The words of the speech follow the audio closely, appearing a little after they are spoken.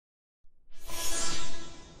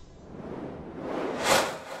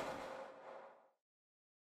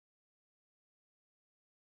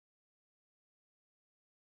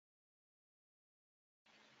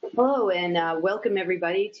Hello, and welcome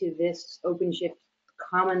everybody to this OpenShift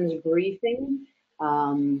Commons briefing.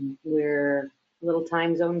 We're a little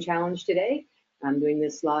time zone challenge today. I'm doing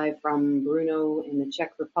this live from Brno in the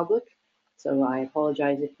Czech Republic, so I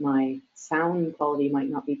apologize if my sound quality might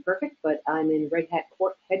not be perfect, but I'm in Red Hat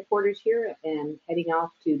headquarters here and heading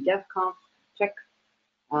off to DevConf Czech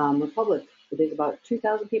Republic. There's about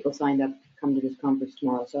 2,000 people signed up to come to this conference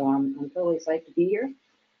tomorrow, so I'm totally psyched to be here.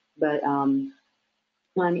 But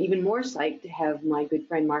I'm even more psyched to have my good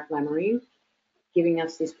friend Mark Lamourine giving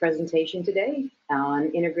us this presentation today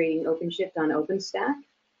on integrating OpenShift on OpenStack.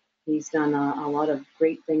 He's done a lot of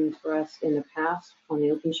great things for us in the past on the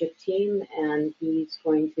OpenShift team, and he's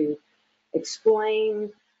going to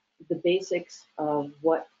explain the basics of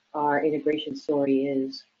what our integration story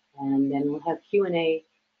is. And then we'll have Q&A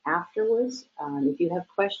afterwards. If you have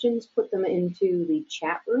questions, put them into the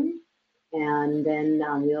chat room, and then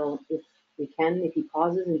if he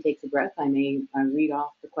pauses and takes a breath, I may read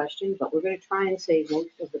off the question, but we're going to try and save most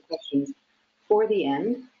of the questions for the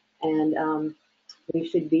end, and we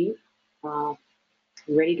should be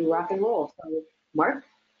ready to rock and roll. So, Mark,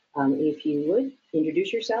 if you would,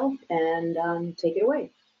 introduce yourself and take it away.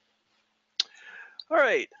 All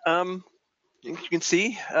right. You can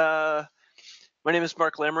see, my name is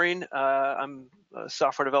Mark Lamourine. I'm a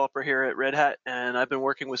software developer here at Red Hat, and I've been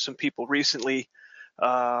working with some people recently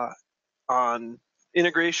on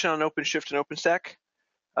integration on OpenShift and OpenStack.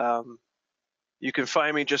 You can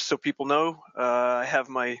find me, just so people know, I have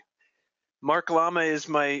my Mark Lama is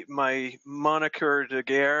my moniker de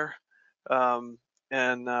guerre, and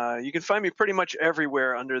you can find me pretty much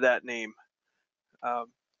everywhere under that name.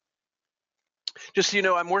 Just so you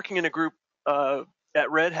know, I'm working in a group at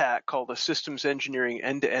Red Hat called the Systems Engineering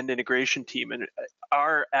End-to-End Integration Team, and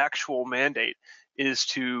our actual mandate is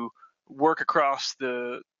to work across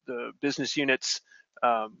the business units,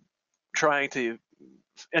 trying to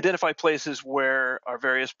identify places where our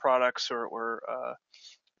various products or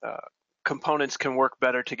components can work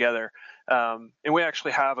better together. And we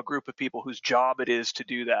actually have a group of people whose job it is to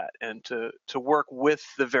do that and to work with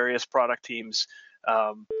the various product teams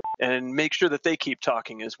and make sure that they keep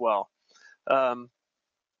talking as well.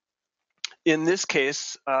 In this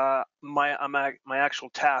case, my actual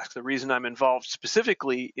task, the reason I'm involved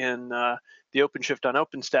specifically in the OpenShift on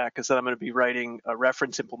OpenStack, is that I'm going to be writing a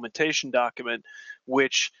reference implementation document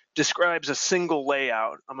which describes a single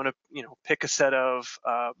layout. I'm going to, pick a set of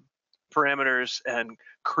parameters and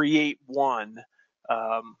create one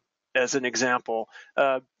as an example.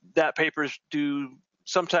 That paper's due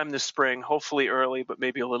sometime this spring, hopefully early, but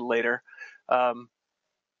maybe a little later.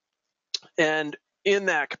 And in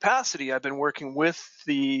that capacity, I've been working with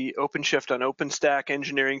the OpenShift on OpenStack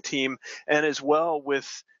engineering team, and as well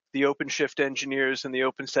with the OpenShift engineers and the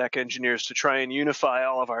OpenStack engineers, to try and unify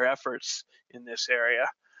all of our efforts in this area.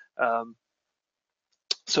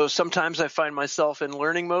 So sometimes I find myself in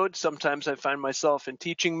learning mode, sometimes I find myself in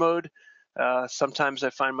teaching mode, sometimes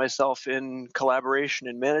I find myself in collaboration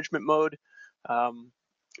and management mode,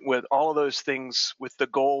 with all of those things, with the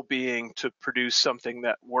goal being to produce something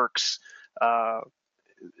that works,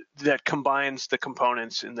 that combines the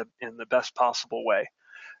components in the best possible way.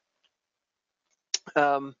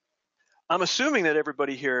 I'm assuming that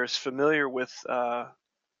everybody here is familiar with,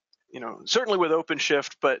 certainly with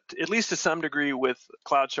OpenShift, but at least to some degree with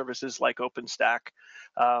cloud services like OpenStack.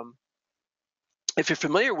 If you're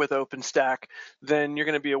familiar with OpenStack, then you're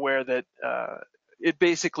going to be aware that it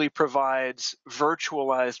basically provides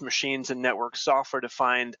virtualized machines and network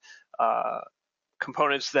software-defined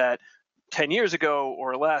components that 10 years ago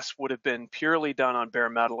or less would have been purely done on bare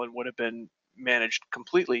metal and would have been managed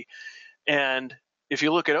completely. And if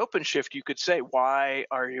you look at OpenShift, you could say, why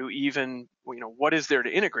are you even, what is there to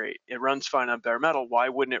integrate? It runs fine on bare metal. Why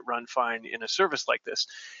wouldn't it run fine in a service like this?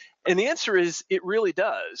 And the answer is, it really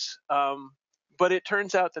does. But it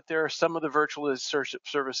turns out that there are some of the virtualized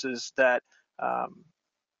services that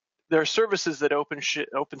there are services that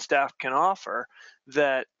OpenStack can offer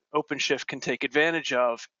that OpenShift can take advantage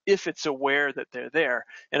of if it's aware that they're there,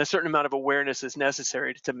 and a certain amount of awareness is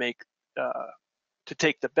necessary to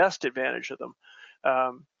take the best advantage of them.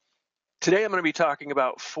 Today I'm going to be talking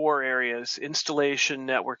about 4 areas: installation,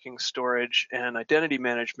 networking, storage, and identity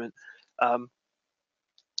management.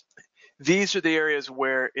 These are the areas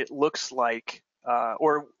where it looks like,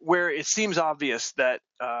 or where it seems obvious that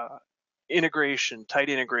tight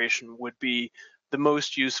integration would be the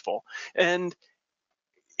most useful. And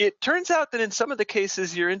it turns out that in some of the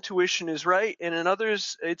cases, your intuition is right, and in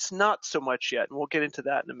others, it's not so much yet, and we'll get into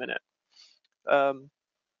that in a minute.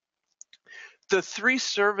 The 3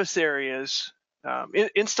 service areas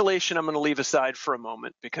Installation I'm going to leave aside for a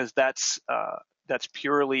moment, because that's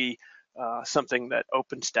purely something that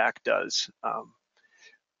OpenStack does.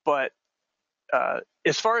 But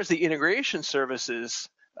as far as the integration services,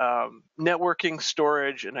 networking,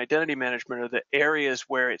 storage, and identity management are the areas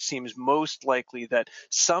where it seems most likely that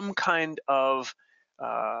some kind of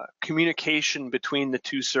communication between the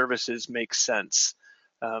two services makes sense.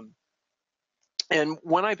 And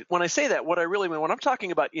when I say that, what I really mean, when I'm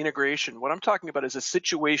talking about integration, what I'm talking about is a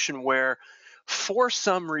situation where, for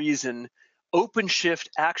some reason, OpenShift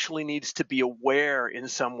actually needs to be aware in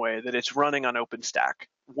some way that it's running on OpenStack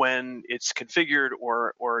when it's configured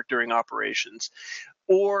or during operations,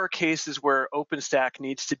 or cases where OpenStack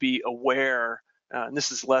needs to be aware, and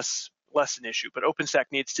this is less an issue, but OpenStack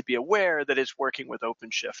needs to be aware that it's working with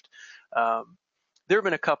OpenShift. There have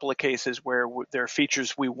been a couple of cases where there are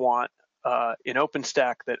features we want in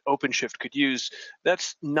OpenStack that OpenShift could use.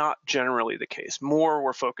 That's not generally the case. More,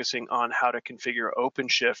 we're focusing on how to configure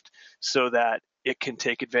OpenShift so that it can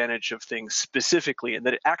take advantage of things specifically, and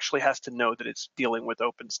that it actually has to know that it's dealing with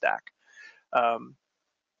OpenStack.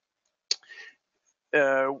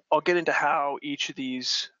 I'll get into how each of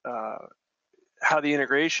these, how the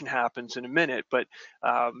integration happens in a minute, but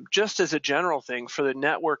just as a general thing for the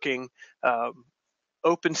networking,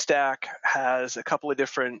 OpenStack has a couple of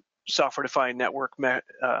different software-defined network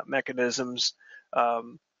mechanisms,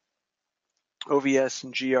 OVS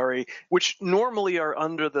and GRE, which normally are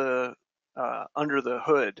under the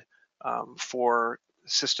hood for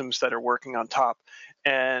systems that are working on top.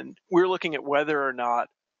 And we're looking at whether or not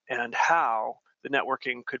and how the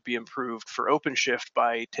networking could be improved for OpenShift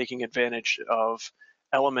by taking advantage of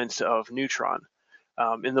elements of Neutron.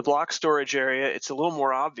 In the block storage area, it's a little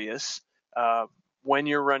more obvious. When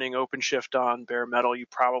you're running OpenShift on bare metal, you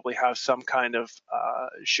probably have some kind of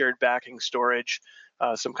shared backing storage,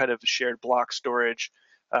 some kind of shared block storage,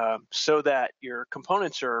 so that your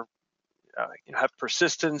components are have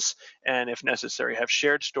persistence, and if necessary, have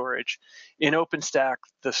shared storage. In OpenStack,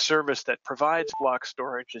 the service that provides block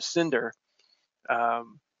storage is Cinder.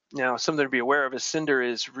 Now, something to be aware of is Cinder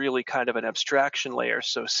is really kind of an abstraction layer,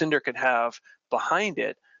 so Cinder can have behind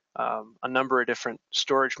it a number of different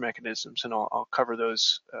storage mechanisms, and I'll cover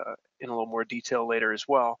those in a little more detail later as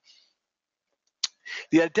well.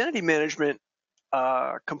 The identity management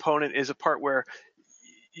component is a part where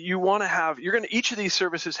you want to have, each of these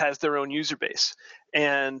services has their own user base,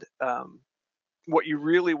 and what you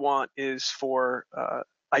really want is for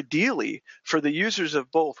ideally for the users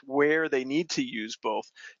of both, where they need to use both,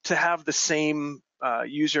 to have the same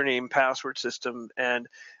username password system, and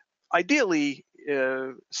ideally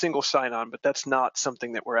single sign-on, but that's not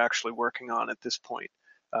something that we're actually working on at this point.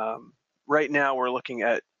 Right now we're looking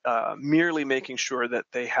at merely making sure that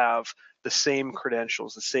they have the same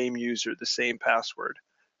credentials, the same user, the same password.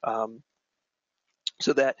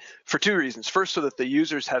 So that, for two reasons. First, so that the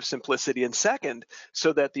users have simplicity, and second,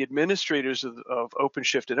 so that the administrators of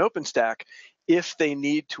OpenShift and OpenStack, if they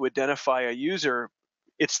need to identify a user,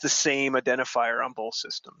 it's the same identifier on both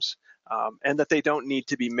systems, and that they don't need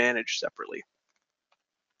to be managed separately.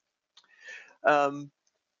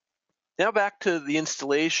 Now back to the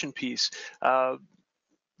installation piece.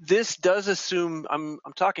 This does assume, I'm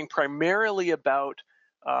talking primarily about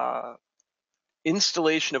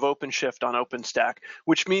installation of OpenShift on OpenStack,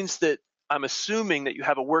 which means that I'm assuming that you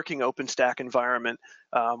have a working OpenStack environment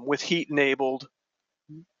with heat enabled.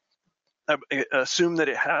 I assume that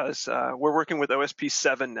it has, we're working with OSP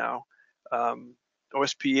 7 now.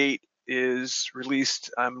 OSP 8 is released.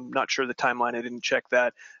 I'm not sure the timeline, I didn't check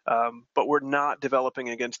that, but we're not developing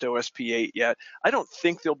against OSP 8 yet. I don't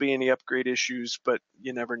think there'll be any upgrade issues, but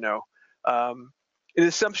you never know. The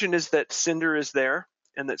assumption is that Cinder is there,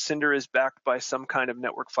 and that Cinder is backed by some kind of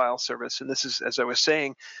network file service. And this is, as I was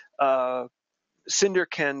saying, Cinder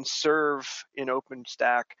can serve in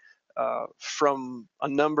OpenStack from a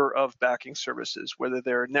number of backing services, whether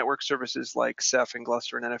they're network services like Ceph and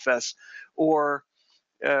Gluster and NFS, or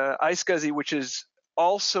iSCSI, which is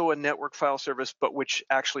also a network file service, but which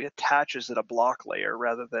actually attaches at a block layer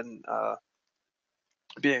rather than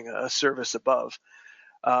being a service above.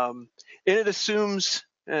 And it assumes,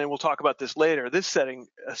 and we'll talk about this later, this setting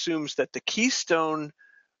assumes that the Keystone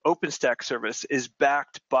OpenStack service is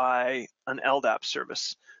backed by an LDAP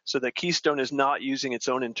service, so that Keystone is not using its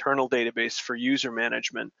own internal database for user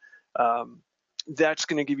management. That's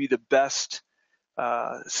going to give you the best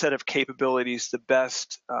set of capabilities, the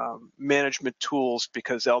best management tools,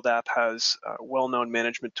 because LDAP has well-known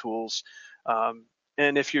management tools.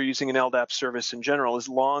 And if you're using an LDAP service in general, as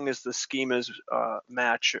long as the schemas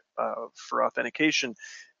match for authentication,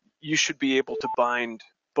 you should be able to bind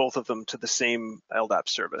both of them to the same LDAP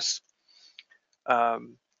service.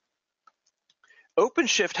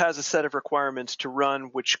 OpenShift has a set of requirements to run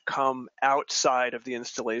which come outside of the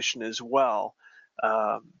installation as well.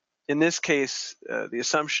 In this case, the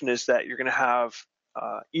assumption is that you're going to have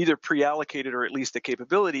either pre-allocated or at least the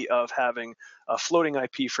capability of having a floating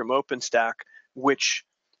IP from OpenStack, which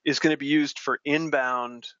is going to be used for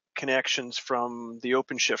inbound connections from the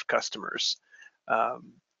OpenShift customers.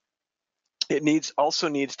 It also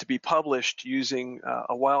needs to be published using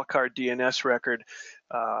a wildcard DNS record.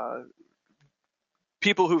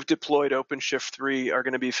 People who've deployed OpenShift 3 are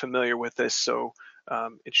going to be familiar with this, so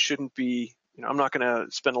it shouldn't be, I'm not going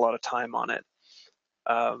to spend a lot of time on it.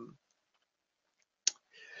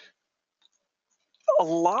 A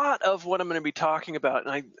lot of what I'm going to be talking about,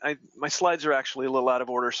 and my slides are actually a little out of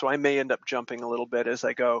order, so I may end up jumping a little bit as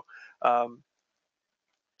I go.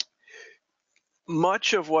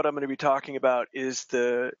 Much of what I'm going to be talking about is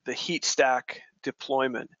the heat stack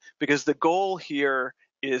deployment, because the goal here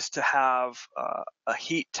is to have a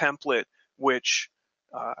heat template which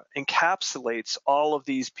encapsulates all of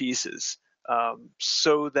these pieces,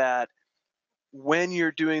 so that when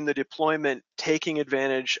you're doing the deployment, taking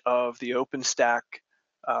advantage of the OpenStack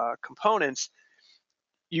components,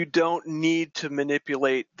 you don't need to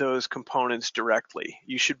manipulate those components directly.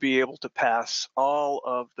 You should be able to pass all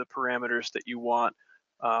of the parameters that you want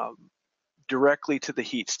directly to the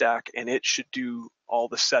heat stack, and it should do all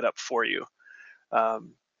the setup for you.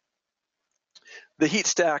 The heat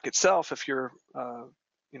stack itself, if you're,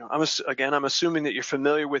 I'm assuming that you're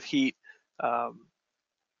familiar with heat.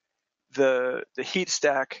 The heat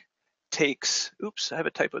stack takes, oops, I have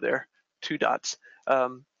a typo there, 2 dots.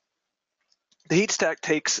 The heat stack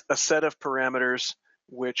takes a set of parameters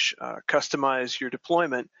which customize your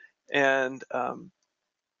deployment, and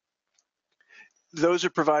those are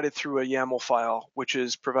provided through a YAML file, which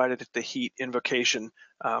is provided at the heat invocation.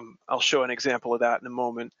 I'll show an example of that in a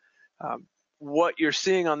moment. What you're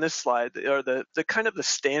seeing on this slide are the kind of the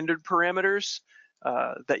standard parameters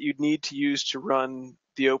that you'd need to use to run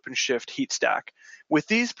the OpenShift heat stack. With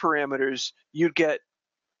these parameters, you'd get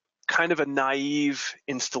kind of a naive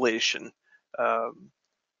installation.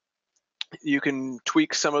 You can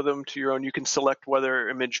tweak some of them to your own. You can select weather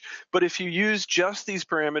image. But if you use just these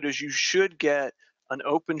parameters, you should get an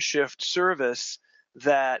OpenShift service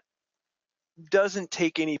that doesn't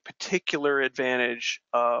take any particular advantage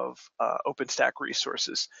of OpenStack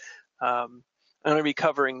resources. I'm going to be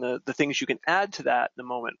covering the things you can add to that in a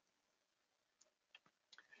moment.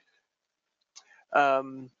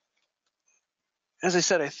 As I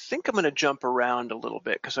said, I think I'm going to jump around a little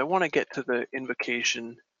bit because I want to get to the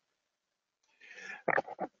invocation.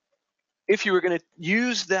 If you were going to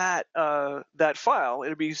use that file,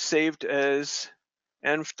 it'll be saved as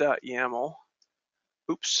env.yaml.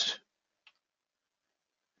 Oops.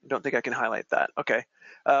 I don't think I can highlight that. Okay.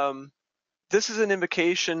 This is an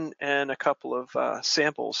invocation and a couple of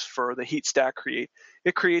samples for the heat stack create.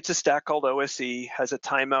 It creates a stack called OSE, has a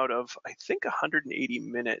timeout of, I think, 180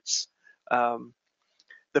 minutes.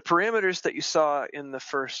 The parameters that you saw in the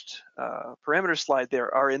first parameter slide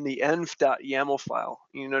there are in the env.yaml file.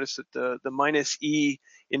 You notice that the -e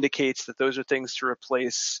indicates that those are things to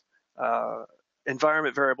replace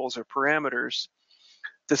environment variables or parameters.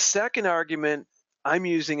 The second argument I'm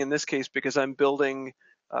using in this case, because I'm building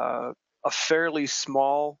a fairly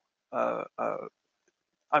small, I'm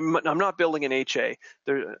not building an HA.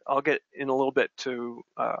 I'll get in a little bit to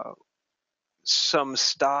some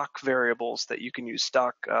stock variables that you can use,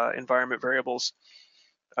 stock environment variables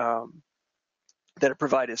that are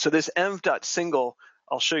provided. So this env.single,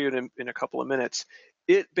 I'll show you in a couple of minutes.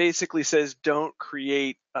 It basically says don't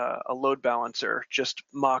create a load balancer, just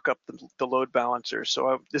mock up the load balancer.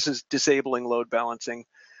 So this is disabling load balancing.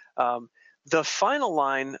 The final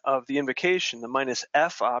line of the invocation, the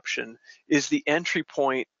 -f option, is the entry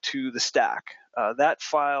point to the stack. That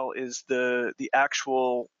file is the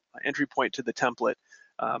actual entry point to the template.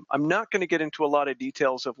 I'm not going to get into a lot of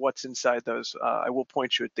details of what's inside those. I will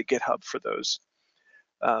point you at the GitHub for those.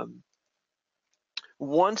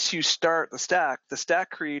 Once you start the stack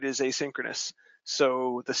create is asynchronous.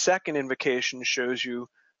 So the second invocation shows you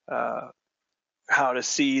how to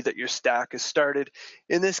see that your stack is started.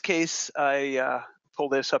 In this case, I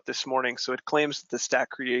pulled this up this morning, so it claims that the stack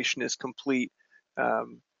creation is complete.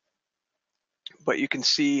 But you can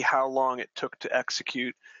see how long it took to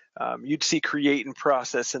execute. You'd see create and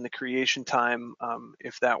process in the creation time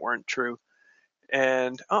if that weren't true.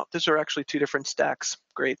 And oh, these are actually 2 different stacks.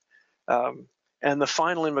 Great. And the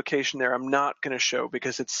final invocation there I'm not going to show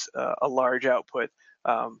because it's a large output,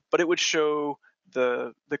 but it would show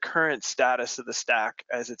the current status of the stack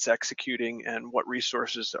as it's executing and what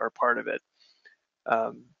resources are part of it.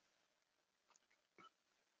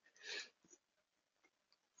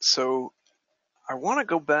 So I want to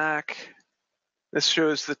go back. This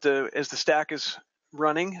shows that as the stack is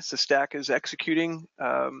running, as the stack is executing,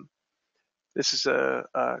 this is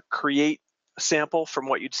a create sample from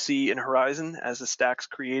what you'd see in Horizon as the stack's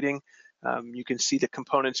creating. You can see the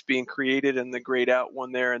components being created, and the grayed out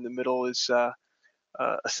one there in the middle is a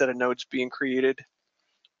set of nodes being created.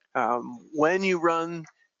 When you run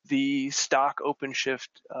the stock OpenShift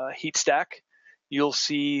heat stack, you'll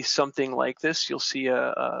see something like this. You'll see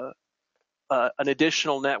an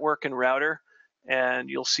additional network and router, and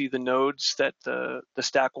you'll see the nodes that the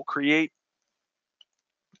stack will create.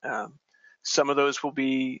 Some of those will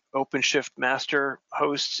be OpenShift master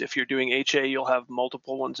hosts. If you're doing HA, you'll have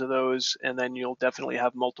multiple ones of those, and then you'll definitely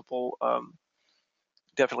have multiple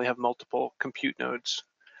compute nodes.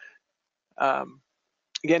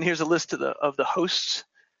 Again, here's a list of the hosts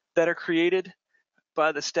that are created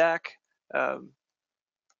by the stack.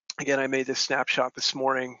 Again, I made this snapshot this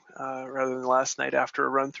morning rather than last night after a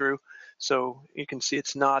run through, so you can see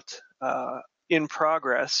it's not in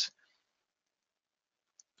progress.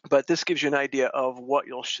 But this gives you an idea of what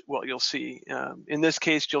you'll see. In this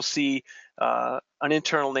case, you'll see an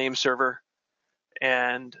internal name server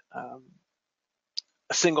and a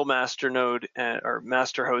single master node or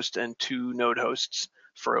master host and 2 node hosts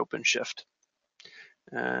for OpenShift.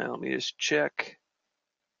 Let me just check.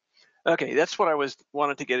 Okay, that's what I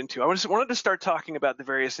wanted to get into. I wanted to start talking about the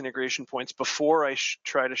various integration points before I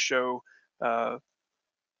try to show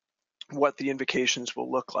what the invocations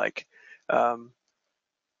will look like.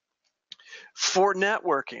 For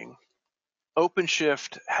networking,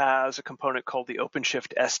 OpenShift has a component called the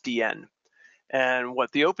OpenShift SDN. And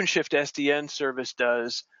what the OpenShift SDN service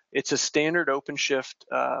does, it's a standard OpenShift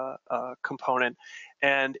component,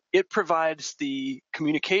 and it provides the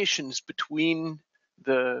communications between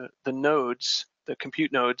the nodes, the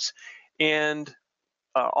compute nodes, and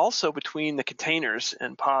also between the containers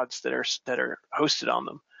and pods that are hosted on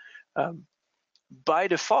them. By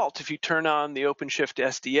default, if you turn on the OpenShift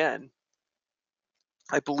SDN,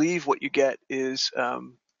 I believe what you get is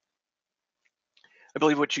an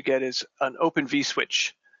Open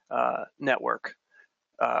vSwitch network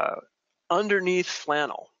underneath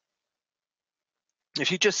Flannel.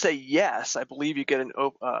 If you just say yes, I believe you get an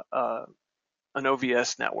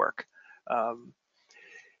OVS network.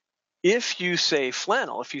 If you say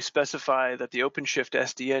Flannel, if you specify that the OpenShift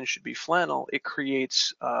SDN should be Flannel, it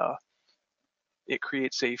creates a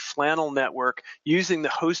Flannel network using the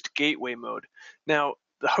host gateway mode. Now,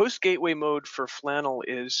 the host gateway mode for Flannel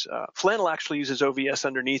is Flannel actually uses OVS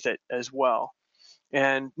underneath it as well,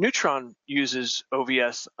 and Neutron uses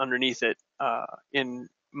OVS underneath it in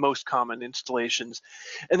most common installations.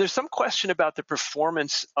 And there's some question about the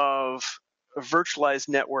performance of a virtualized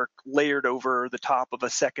network layered over the top of a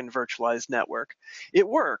second virtualized network. It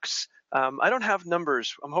works. I don't have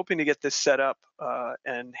numbers. I'm hoping to get this set up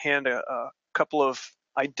and hand a couple of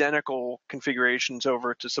identical configurations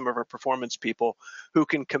over to some of our performance people who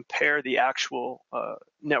can compare the actual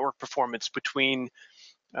network performance between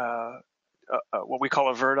what we call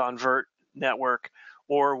a vert-on-vert network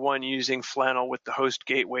or one using Flannel with the host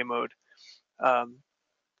gateway mode.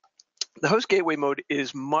 The host gateway mode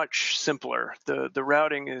is much simpler. The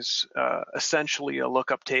routing is essentially a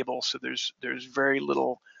lookup table, so there's very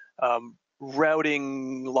little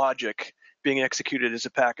routing logic being executed as a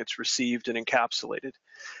packet's received and encapsulated.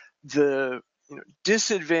 The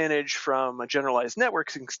disadvantage from a generalized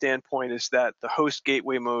networking standpoint is that the host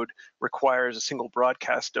gateway mode requires a single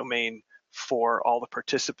broadcast domain for all the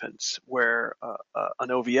participants, where an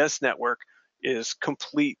OVS network is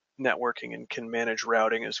complete networking and can manage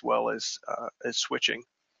routing as well as switching.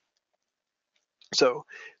 So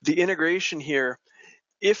the integration here,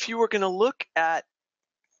 if you were going to look at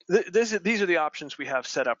these are the options we have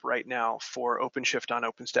set up right now for OpenShift on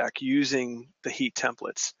OpenStack using the heat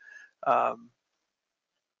templates.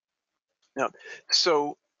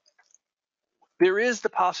 So there is the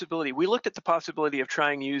possibility. We looked at the possibility of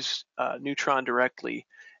trying to use Neutron directly,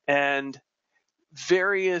 and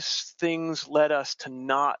various things led us to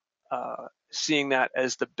not seeing that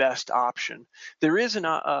as the best option. There is an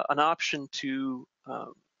option to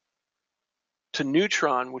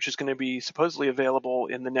Neutron, which is going to be supposedly available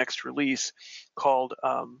in the next release, called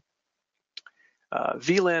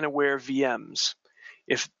VLAN aware VMs.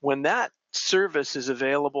 When that service is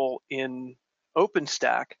available in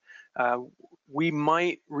OpenStack, we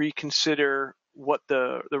might reconsider what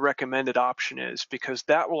the recommended option is, because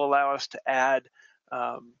that will allow us to add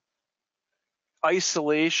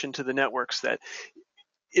isolation to the networks that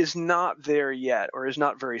is not there yet, or is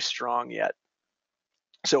not very strong yet.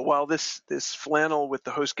 So while this flannel with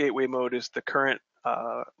the host gateway mode is the current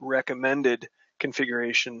recommended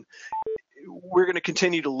configuration, we're going to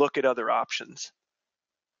continue to look at other options.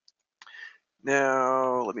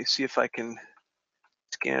 Now, let me see if I can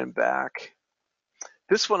scan back.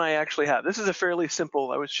 This one I actually have. This is a fairly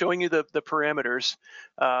simple, I was showing you the parameters.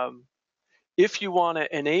 If you want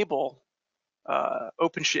to enable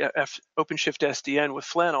OpenShift SDN with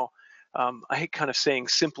Flannel, I hate kind of saying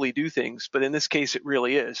simply do things, but in this case it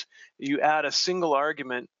really is. You add a single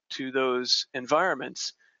argument to those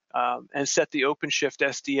environments and set the OpenShift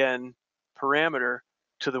SDN parameter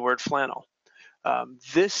to the word Flannel.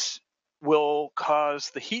 This will cause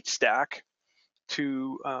the heat stack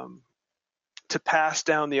to pass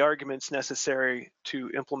down the arguments necessary to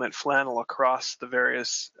implement Flannel across the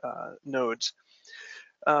various nodes.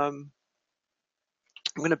 I'm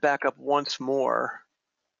going to back up once more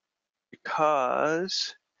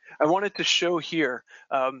because I wanted to show here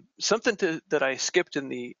something that I skipped in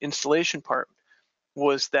the installation part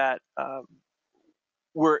was that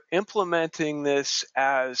we're implementing this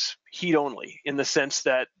as heat only, in the sense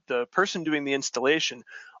that the person doing the installation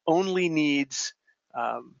only needs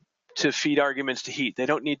to feed arguments to heat. They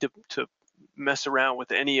don't need to mess around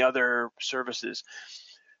with any other services.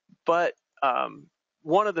 But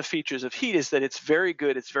one of the features of heat is that it's very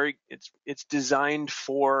good. It's designed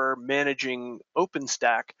for managing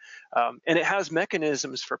OpenStack, and it has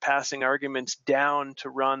mechanisms for passing arguments down to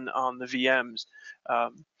run on the VMs.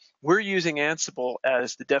 We're using Ansible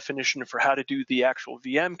as the definition for how to do the actual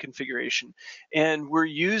VM configuration, and we're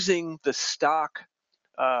using the stock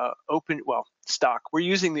We're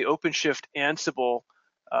using the OpenShift Ansible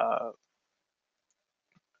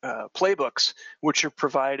playbooks, which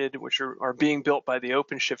are being built by the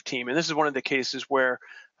OpenShift team. And this is one of the cases where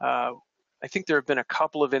I think there have been a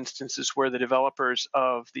couple of instances where the developers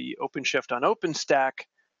of the OpenShift on OpenStack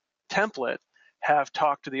template have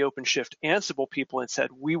talked to the OpenShift Ansible people and said,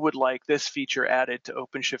 we would like this feature added to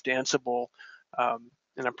OpenShift Ansible.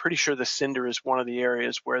 And I'm pretty sure the Cinder is one of the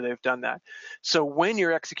areas where they've done that. So when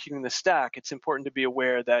you're executing the stack, it's important to be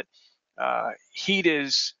aware that heat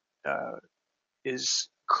is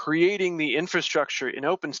creating the infrastructure in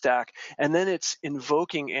OpenStack, and then it's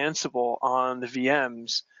invoking Ansible on the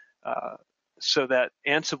VMs so that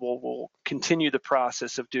Ansible will continue the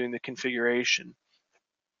process of doing the configuration.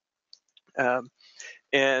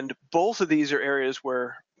 And both of these are areas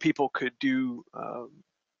where people could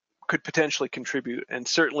potentially contribute, and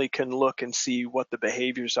certainly can look and see what the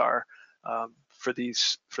behaviors are for the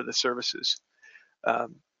services.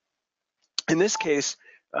 In this case,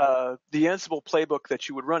 the Ansible playbook that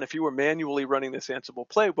you would run, if you were manually running this Ansible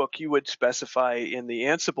playbook, you would specify in the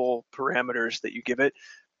Ansible parameters that you give it,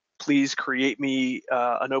 please create me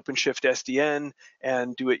an OpenShift SDN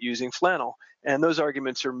and do it using Flannel. And those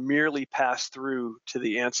arguments are merely passed through to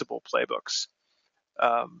the Ansible playbooks.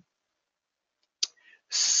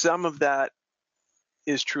 Some of that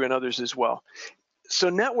is true in others as well.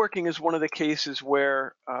 So networking is one of the cases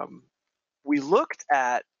where we looked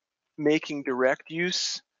at making direct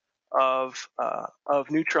use of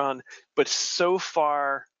Neutron, but so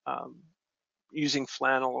far using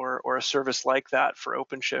Flannel or a service like that for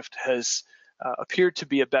OpenShift has appeared to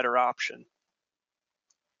be a better option.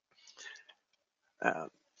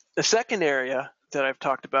 The second area that I've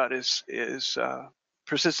talked about is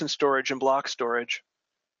persistent storage and block storage.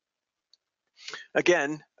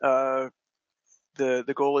 Again,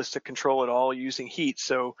 the goal is to control it all using heat.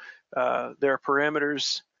 So there are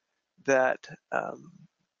parameters that I'll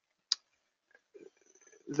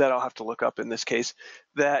have to look up in this case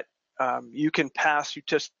that you can pass. You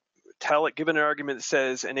just tell it, give it an argument that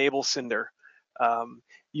says enable Cinder.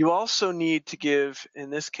 You also need to give, in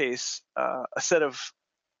this case, a set of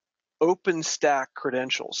OpenStack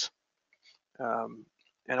credentials.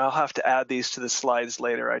 And I'll have to add these to the slides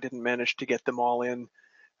later. I didn't manage to get them all in.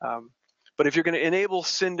 But if you're going to enable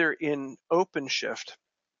Cinder in OpenShift,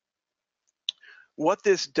 what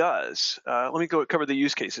this does, let me go cover the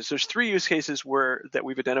use cases. There's 3 use cases that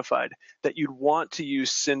we've identified that you'd want to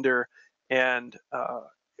use Cinder and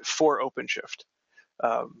for OpenShift.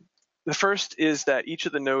 The first is that each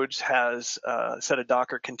of the nodes has a set of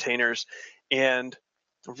Docker containers, and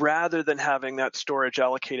rather than having that storage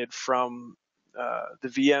allocated from the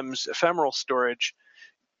VM's ephemeral storage,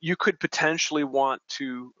 you could potentially want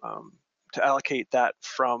to allocate that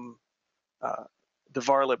from the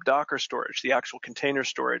varlib Docker storage, the actual container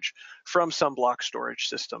storage, from some block storage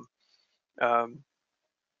system. That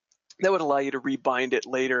would allow you to rebind it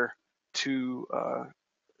later to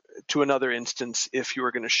to another instance if you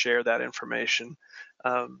were going to share that information.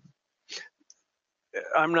 I'm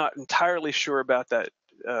not entirely sure about that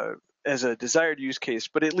as a desired use case,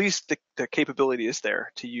 but at least the capability is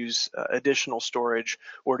there to use additional storage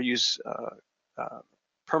or to use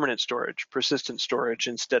permanent storage, persistent storage,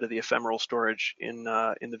 instead of the ephemeral storage in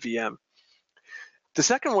the VM. The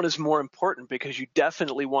second one is more important because you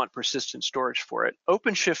definitely want persistent storage for it.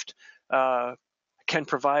 OpenShift can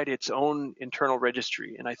provide its own internal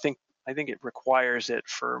registry, and I think it requires it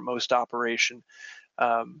for most operation.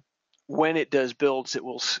 When it does builds,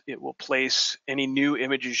 it will place any new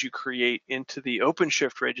images you create into the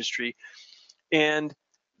OpenShift registry, and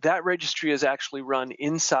that registry is actually run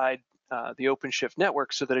inside the OpenShift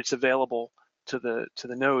network so that it's available to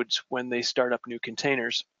the nodes when they start up new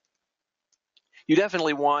containers. You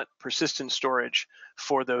definitely want persistent storage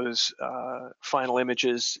for those final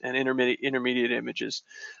images and intermediate images.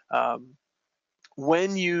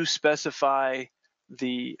 When you specify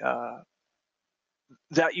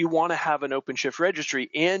that you want to have an OpenShift registry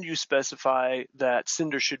and you specify that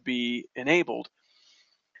Cinder should be enabled,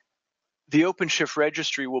 the OpenShift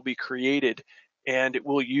registry will be created and it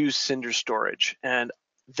will use Cinder storage. And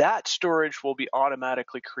that storage will be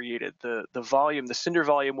automatically created. The Cinder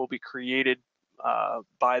volume will be created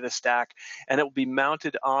by the stack, and it will be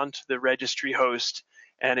mounted onto the registry host,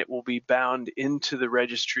 and it will be bound into the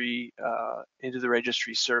registry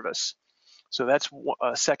service. So that's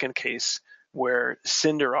a second case where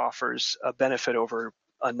Cinder offers a benefit over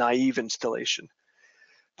a naive installation.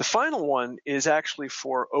 The final one is actually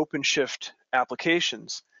for OpenShift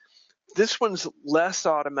applications. This one's less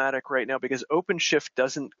automatic right now because OpenShift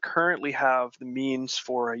doesn't currently have the means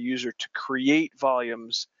for a user to create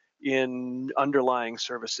volumes in underlying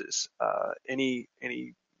services. Any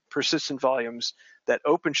persistent volumes that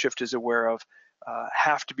OpenShift is aware of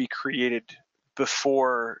have to be created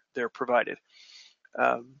before they're provided.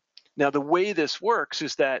 Now, the way this works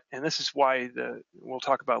is that, and this is why we'll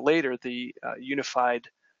talk about later, the unified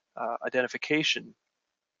identification,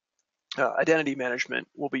 identity management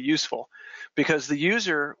will be useful, because the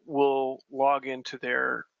user will log into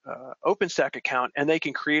their OpenStack account and they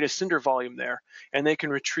can create a Cinder volume there, and they can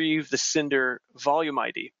retrieve the Cinder volume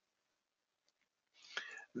ID.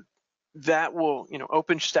 That will,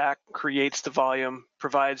 OpenStack creates the volume,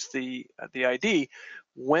 provides the ID.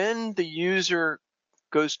 When the user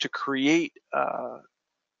goes to create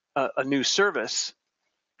a new service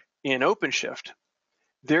in OpenShift,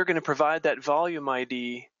 they're going to provide that volume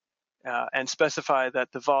ID and specify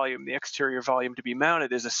that the exterior volume to be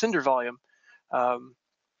mounted is a Cinder volume.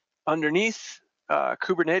 Underneath,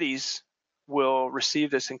 Kubernetes will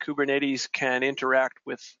receive this, and Kubernetes can interact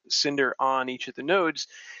with Cinder on each of the nodes.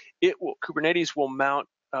 Kubernetes will mount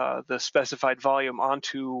the specified volume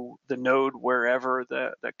onto the node wherever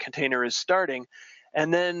the container is starting,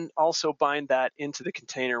 and then also bind that into the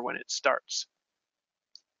container when it starts.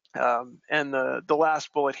 And the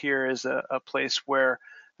last bullet here is a place where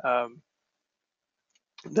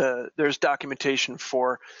there's documentation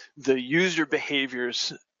for the user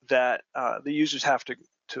behaviors that the users have to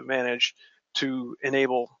manage to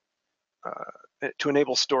enable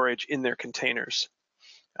storage in their containers.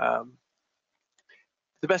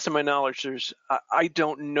 The best of my knowledge, I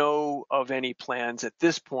don't know of any plans at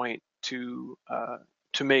this point to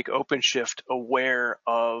make OpenShift aware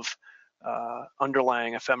of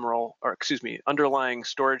underlying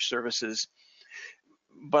storage services,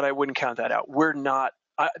 but I wouldn't count that out.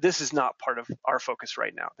 This is not part of our focus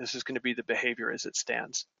right now. This is going to be the behavior as it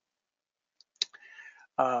stands.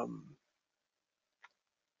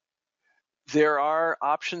 There are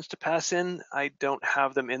options to pass in. I don't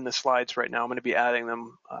have them in the slides right now. I'm going to be adding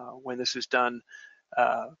them when this is done.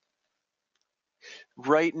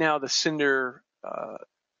 Right now, the Cinder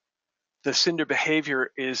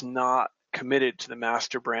behavior is not committed to the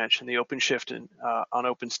master branch in the OpenShift and on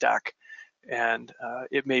OpenStack, and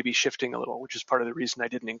it may be shifting a little, which is part of the reason I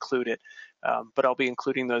didn't include it. But I'll be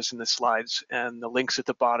including those in the slides, and the links at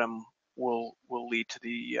the bottom will lead to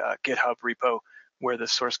the GitHub repo where the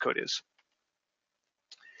source code is.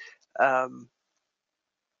 Like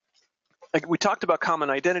we talked about common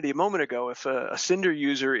identity a moment ago. If a Cinder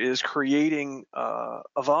user is creating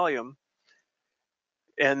a volume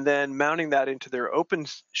and then mounting that into their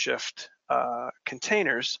OpenShift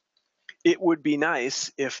containers, it would be nice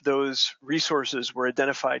if those resources were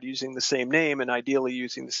identified using the same name, and ideally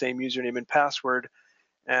using the same username and password,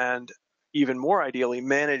 and even more ideally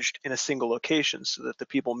managed in a single location, so that the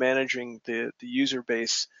people managing the user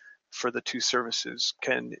base for the two services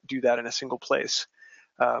can do that in a single place.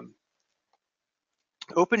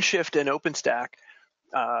 OpenShift and OpenStack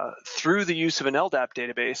through the use of an LDAP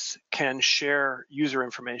database, can share user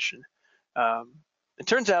information. It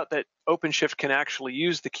turns out that OpenShift can actually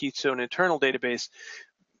use the Keystone internal database,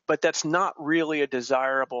 but that's not really a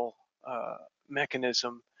desirable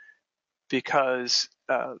mechanism, because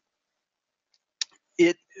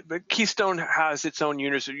Keystone has its own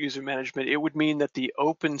user management. It would mean that the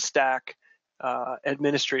OpenStack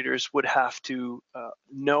administrators would have to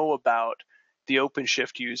know about the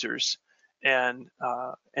OpenShift users and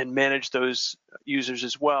manage those users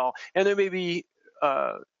as well. And there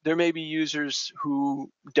may be users who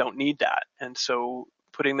don't need that, and so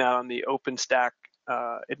putting that on the OpenStack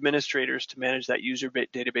administrators to manage that user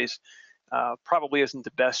database probably isn't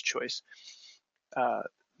the best choice.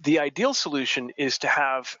 The ideal solution is to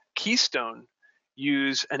have Keystone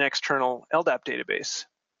use an external LDAP database.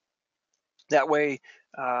 That way,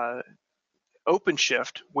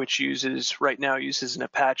 OpenShift, which right now uses an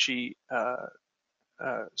Apache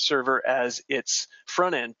server as its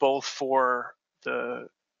front end, both for the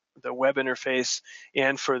web interface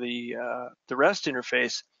and for the REST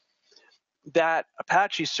interface, that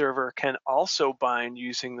Apache server can also bind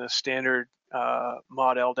using the standard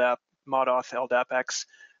modauth LDAPX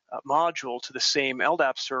module to the same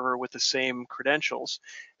LDAP server with the same credentials,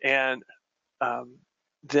 and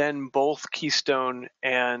then both Keystone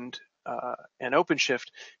and OpenShift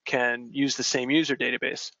can use the same user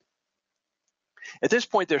database. At this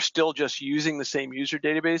point, they're still just using the same user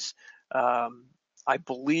database. I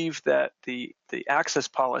believe that the access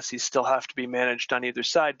policies still have to be managed on either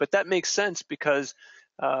side, but that makes sense because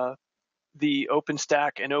the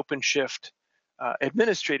OpenStack and OpenShift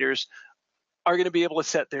administrators are going to be able to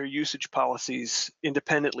set their usage policies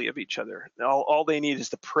independently of each other. All they need is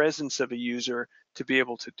the presence of a user to be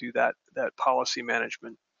able to do that policy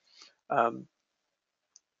management.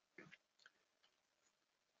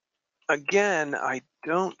 Again, I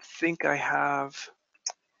don't think I have.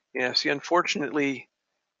 Yeah, see, unfortunately,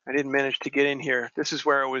 I didn't manage to get in here. This is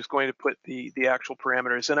where I was going to put the actual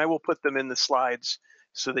parameters, and I will put them in the slides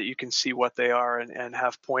so that you can see what they are and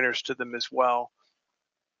have pointers to them as well.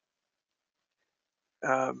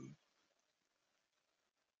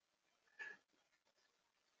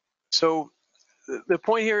 So the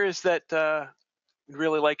point here is that we'd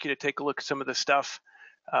really like you to take a look at some of the stuff,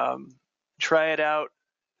 try it out,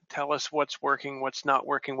 tell us what's working, what's not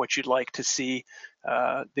working, what you'd like to see.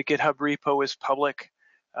 The GitHub repo is public.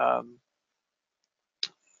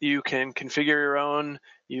 You can configure your own,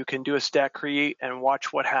 you can do a stack create and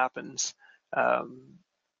watch what happens.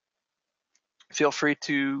 Feel free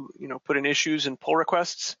to put in issues and pull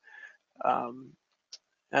requests.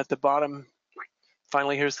 At the bottom,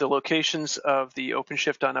 finally, here's the locations of the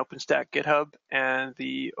OpenShift on OpenStack GitHub and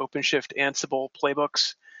the OpenShift Ansible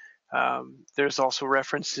playbooks. There's also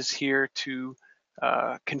references here to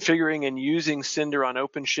configuring and using Cinder on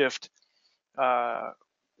OpenShift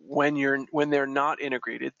when they're not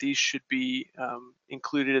integrated. These should be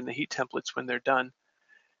included in the heat templates when they're done.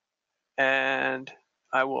 And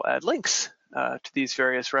I will add links to these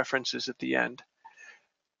various references at the end.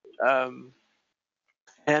 And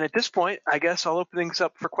at this point, I guess I'll open things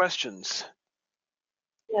up for questions.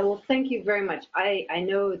 Yeah, well, thank you very much. I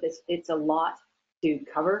know it's a lot to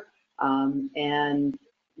cover, and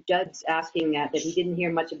Judd's asking that he didn't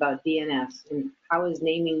hear much about DNS, and how is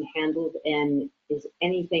naming handled, and is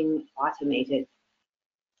anything automated?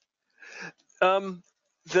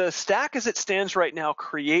 The stack as it stands right now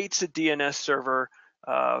creates a DNS server,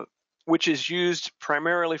 which is used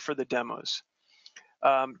primarily for the demos.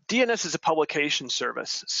 DNS is a publication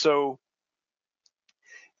service, so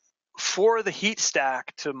for the heat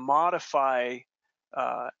stack to modify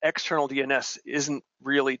external DNS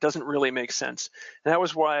doesn't really make sense. And that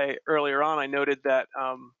was why earlier on I noted that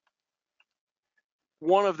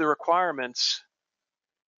one of the requirements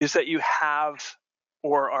is that you have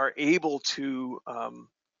or are able to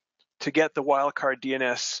get the wildcard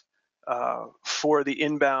DNS for the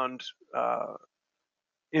inbound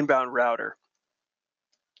router.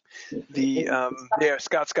 Yeah,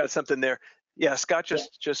 Scott's got something there. Yeah, Scott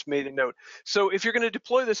just made a note. So if you're going to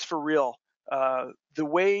deploy this for real, the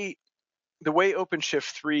way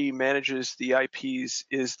OpenShift 3 manages the IPs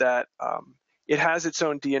is that it has its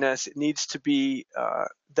own DNS. It needs to be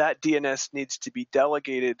that DNS needs to be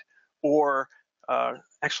delegated, or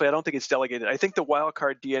actually, I don't think it's delegated. I think the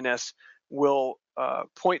wildcard DNS will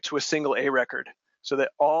point to a single A record, so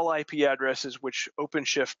that all IP addresses which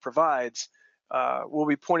OpenShift provides will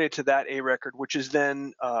be pointed to that A record, which is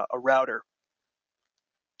then a router,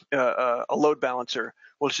 a load balancer,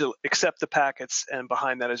 which will accept the packets, and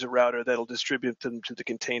behind that is a router that'll distribute them to the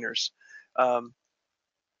containers.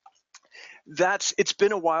 it's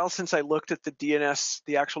been a while since I looked at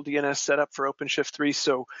the actual DNS setup for OpenShift 3,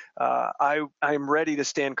 so I'm ready to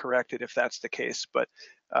stand corrected if that's the case. But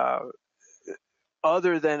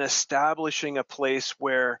other than establishing a place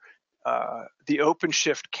where the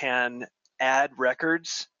OpenShift can add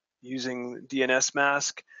records using DNS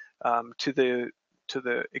mask to the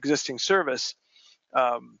existing service,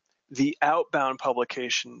 the outbound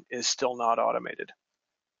publication is still not automated.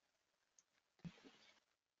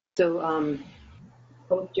 So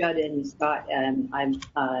both Judd and Scott,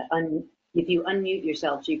 if you unmute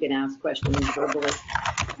yourselves, you can ask questions verbally.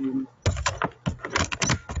 I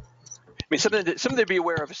mean, something to be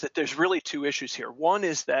aware of is that there's really two issues here. One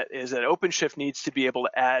is that OpenShift needs to be able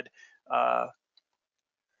to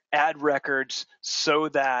add records so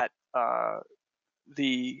that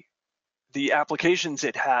the applications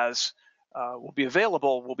it has will be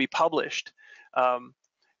available, will be published.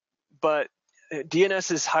 But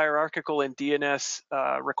DNS is hierarchical, and DNS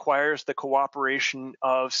requires the cooperation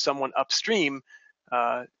of someone upstream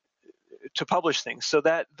to publish things. So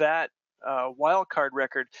that wildcard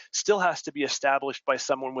record still has to be established by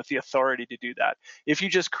someone with the authority to do that. If you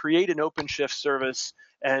just create an OpenShift service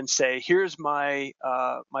and say, here's my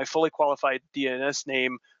my fully qualified DNS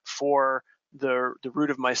name for the root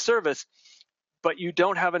of my service, but you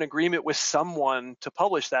don't have an agreement with someone to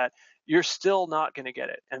publish that, you're still not going to get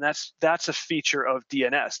it. And that's a feature of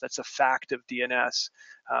DNS. That's a fact of DNS.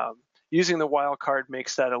 Using the wildcard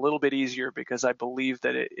makes that a little bit easier because I believe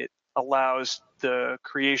that it allows the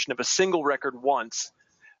creation of a single record once,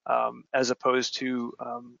 as opposed to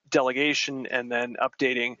delegation and then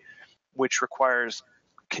updating, which requires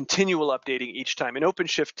continual updating each time. In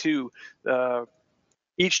OpenShift 2,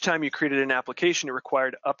 each time you created an application, it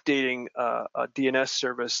required updating a DNS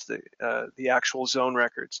service, the actual zone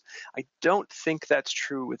records. I don't think that's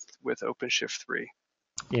true with OpenShift 3.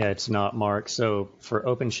 Yeah, it's not, Mark. So for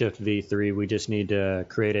OpenShift v3, we just need to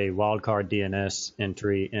create a wildcard DNS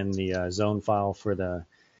entry in the zone file for the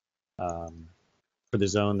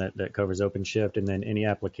zone that covers OpenShift, and then any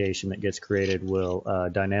application that gets created will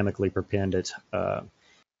dynamically prepend its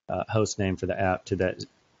host name for the app to that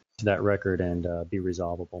record and be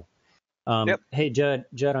resolvable. Yep. Hey, Judd,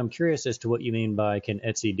 I'm curious as to what you mean by can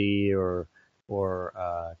etcd or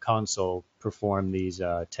console perform these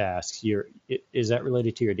tasks. Is that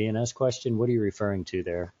related to your DNS question? What are you referring to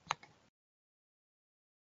there?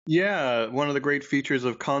 Yeah, one of the great features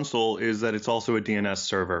of console is that it's also a DNS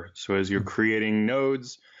server. So as you're creating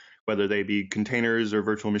nodes, whether they be containers or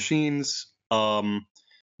virtual machines, the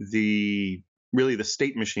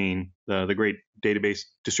state machine, the great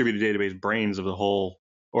distributed database brains of the whole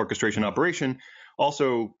orchestration operation,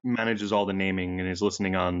 also manages all the naming and is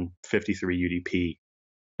listening on 53 UDP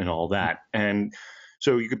and all that. And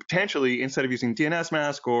so you could potentially, instead of using DNS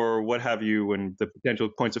mask or what have you, and the potential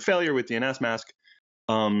points of failure with DNS mask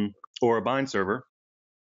or a bind server,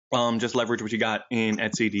 just leverage what you got in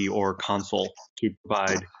etcd or console to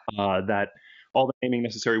provide that all the naming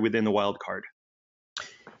necessary within the wildcard.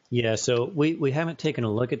 Yeah, so we haven't taken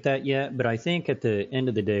a look at that yet, but I think at the end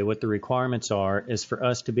of the day, what the requirements are is for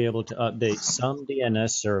us to be able to update some DNS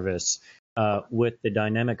service with the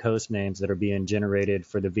dynamic host names that are being generated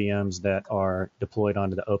for the VMs that are deployed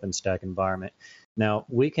onto the OpenStack environment. Now,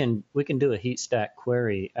 we can do a heat stack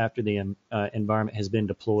query after the environment has been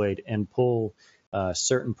deployed and pull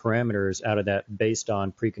certain parameters out of that based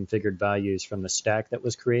on pre-configured values from the stack that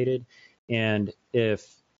was created. And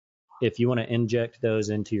if you want to inject those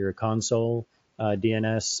into your console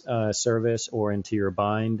DNS service or into your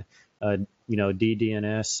bind,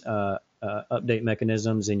 DDNS update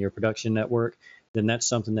mechanisms in your production network, then that's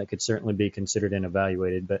something that could certainly be considered and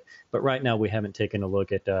evaluated. But right now we haven't taken a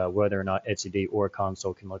look at whether or not etcd or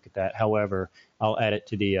console can look at that. However, I'll add it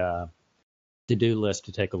to the to-do list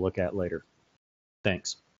to take a look at later.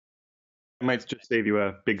 Thanks. It might just save you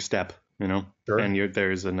a big step, Sure. And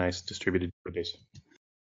there's a nice distributed database.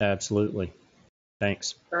 Absolutely.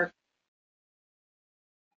 Thanks. Perfect.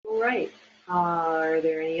 All right. Are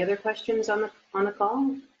there any other questions on the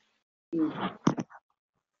call?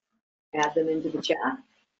 Add them into the chat.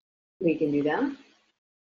 We can do that.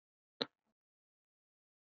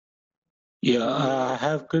 Yeah, I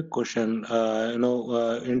have a quick question.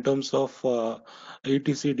 In terms of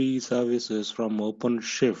etcd services from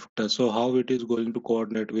OpenShift, so how it is going to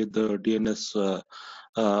coordinate with the DNS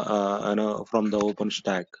from the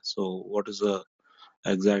OpenStack? So what is the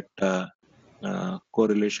exact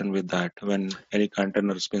correlation with that when any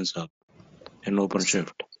container spins up in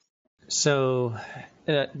OpenShift? So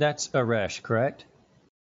that's Aresh, correct?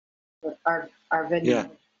 Arvind. Yeah.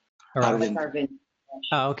 Arvind. Arvind.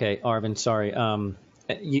 Oh, okay, Arvind, sorry.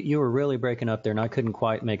 You were really breaking up there, and I couldn't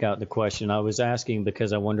quite make out the question. I was asking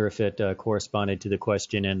because I wonder if it corresponded to the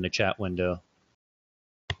question in the chat window.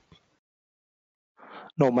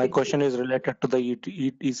 No, my question is related to the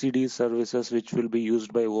ECD services which will be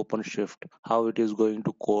used by OpenShift, how it is going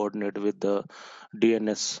to coordinate with the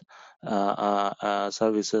DNS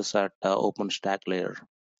services at OpenStack layer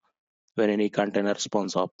when any container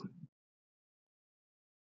spawns up.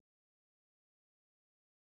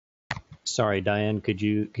 Sorry, Diane, could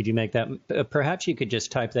you make that? Perhaps you could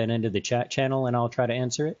just type that into the chat channel, and I'll try to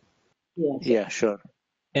answer it. Yes. Yeah, sure.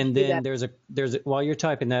 And then there's a while you're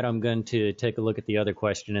typing that, I'm going to take a look at the other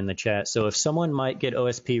question in the chat. So if someone might get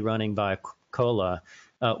OSP running via Cola,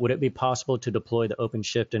 would it be possible to deploy the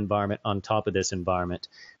OpenShift environment on top of this environment?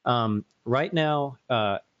 Right now,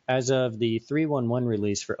 as of the 3.1.1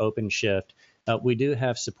 release for OpenShift, we do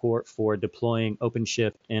have support for deploying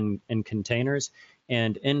OpenShift in containers.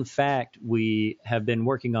 And in fact, we have been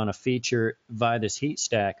working on a feature via this heat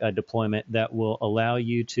stack deployment that will allow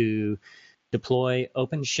you to deploy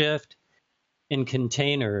OpenShift in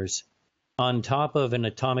containers on top of an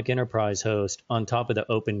Atomic Enterprise host on top of the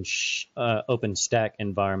OpenStack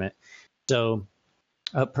environment. So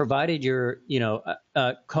provided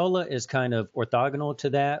Cola is kind of orthogonal to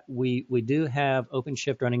that, we do have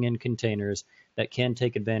OpenShift running in containers that can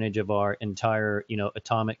take advantage of our entire,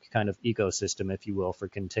 Atomic kind of ecosystem, if you will, for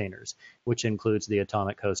containers, which includes the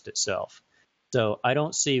Atomic host itself. So I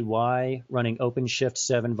don't see why running OpenShift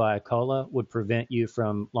 7 via Cola would prevent you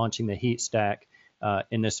from launching the heat stack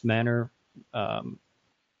in this manner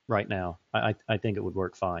right now. I think it would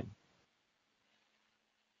work fine.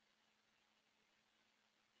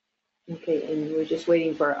 Okay, and we're just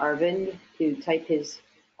waiting for Arvind to type his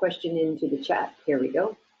question into the chat. Here we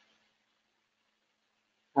go.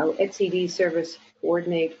 How etcd service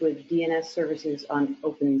coordinate with DNS services on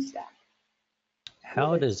OpenStack?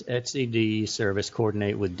 How does etcd service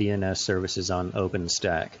coordinate with DNS services on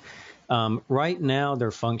OpenStack? Right now,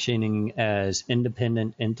 they're functioning as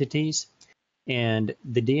independent entities, and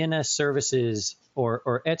the DNS services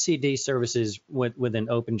or etcd services within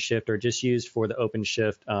OpenShift are just used for the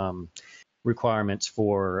OpenShift requirements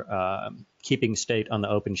for keeping state on the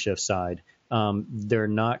OpenShift side. They're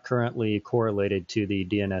not currently correlated to the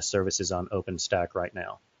DNS services on OpenStack right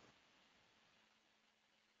now.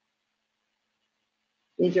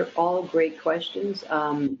 These are all great questions,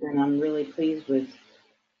 and I'm really pleased with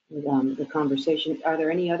the conversation. Are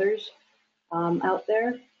there any others out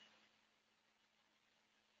there?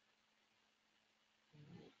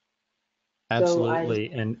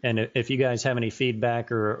 Absolutely, so and if you guys have any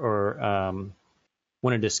feedback or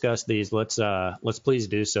want to discuss these, let's please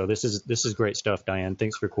do so. This is great stuff, Diane.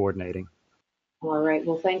 Thanks for coordinating. All right.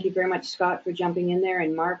 Well, thank you very much, Scott, for jumping in there,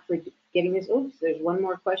 and Mark for getting this. Oops, there's one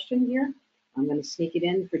more question here. I'm going to sneak it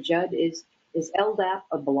in for Judd. Is LDAP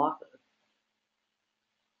a blocker?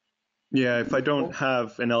 Yeah, if I don't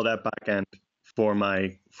have an LDAP backend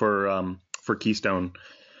for Keystone,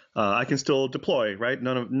 I can still deploy, right?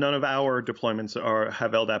 None of our deployments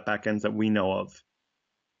have LDAP backends that we know of.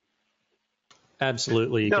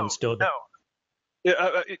 Absolutely, you can still. No.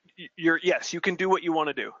 Yes, you can do what you want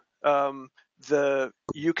to do.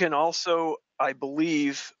 You can also, I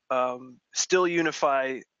believe, still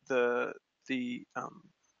unify the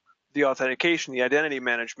authentication, the identity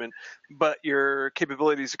management, but your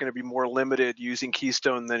capabilities are going to be more limited using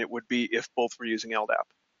Keystone than it would be if both were using LDAP.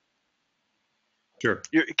 Sure.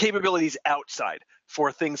 Your capabilities outside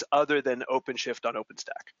for things other than OpenShift on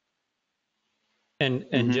OpenStack.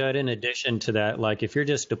 And Judd, in addition to that, like if you're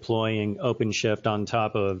just deploying OpenShift on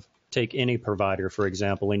top of, take any provider, for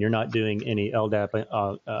example, and you're not doing any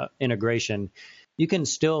LDAP integration, you can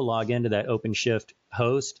still log into that OpenShift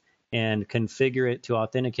host and configure it to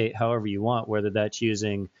authenticate however you want, whether that's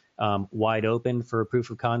using wide open for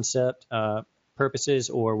proof of concept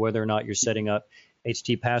purposes or whether or not you're setting up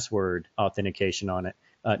HT password authentication on it.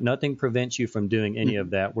 Nothing prevents you from doing any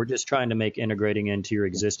of that. We're just trying to make integrating into your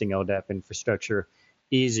existing LDAP infrastructure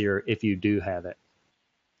easier if you do have it.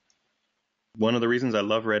 One of the reasons I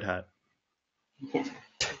love Red Hat.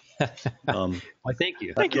 Well, thank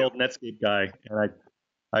you. I'm the old Netscape guy, and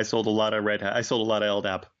I sold a lot of Red Hat. I sold a lot of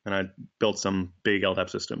LDAP, and I built some big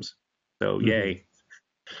LDAP systems. So yay.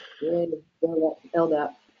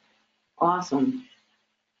 LDAP. Awesome.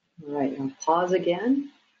 All right, I'll pause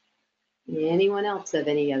again. Anyone else have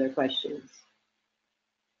any other questions?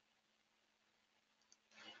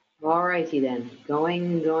 All righty then.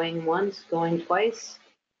 Going once, going twice.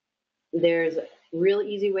 There's real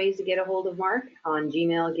easy ways to get a hold of Mark on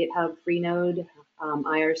Gmail, GitHub, Freenode,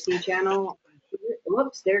 IRC channel.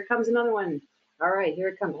 Whoops, there comes another one. All right, here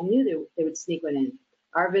it comes. I knew they would sneak one in.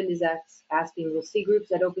 Arvind is asking, will C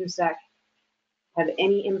groups at OpenStack have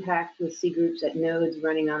any impact with C groups at nodes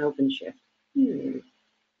running on OpenShift?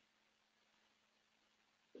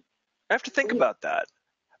 I have to think about that.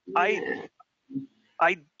 Yeah.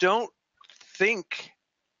 I don't think,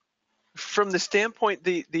 from the standpoint,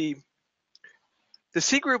 the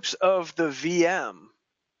C groups of the VM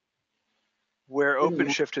where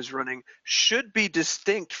OpenShift is running should be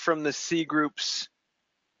distinct from the C groups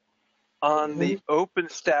on the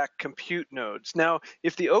OpenStack compute nodes. Now,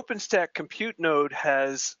 if the OpenStack compute node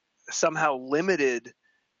has somehow limited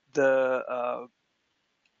the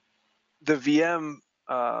VM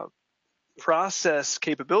process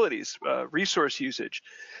capabilities, resource usage,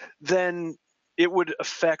 then it would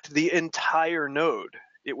affect the entire node.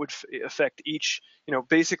 It would affect each,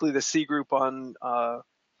 basically the C group on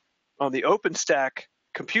the OpenStack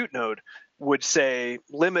compute node would say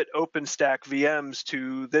limit OpenStack VMs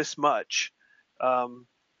to this much. That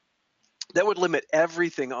would limit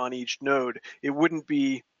everything on each node. It wouldn't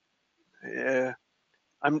be. I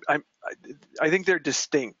think they're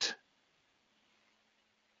distinct.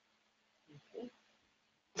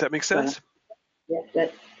 Does that make sense? Yeah,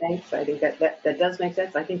 thanks. I think that does make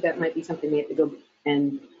sense. I think that might be something we have to go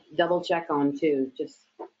and double check on too.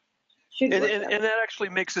 And that actually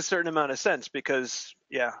makes a certain amount of sense because,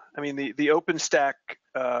 yeah, I mean, the OpenStack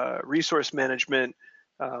resource management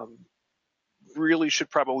really should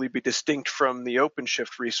probably be distinct from the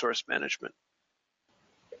OpenShift resource management.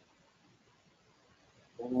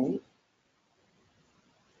 All right.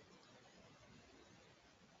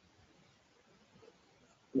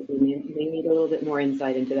 We may need a little bit more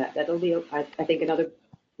insight into that. That'll be, I think, another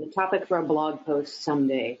topic for a blog post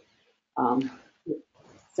someday.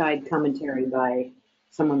 Side commentary by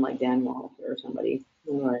someone like Dan Walsh or somebody.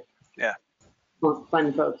 Yeah.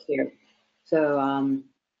 Fun folks here. So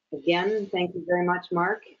again, thank you very much,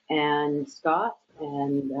 Mark and Scott.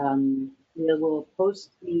 And we'll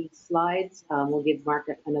post the slides. We'll give Mark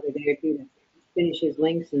another day or two to finish his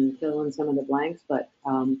links and fill in some of the blanks. But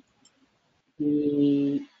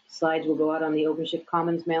the slides will go out on the OpenShift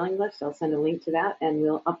Commons mailing list. I'll send a link to that, and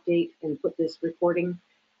we'll update and put this recording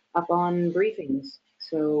up on briefings.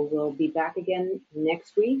 So we'll be back again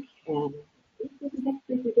next week, and next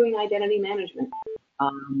week we're doing identity management.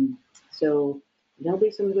 So there'll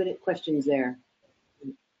be some good questions there.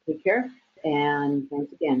 Take care, and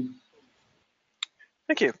thanks again.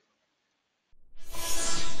 Thank you.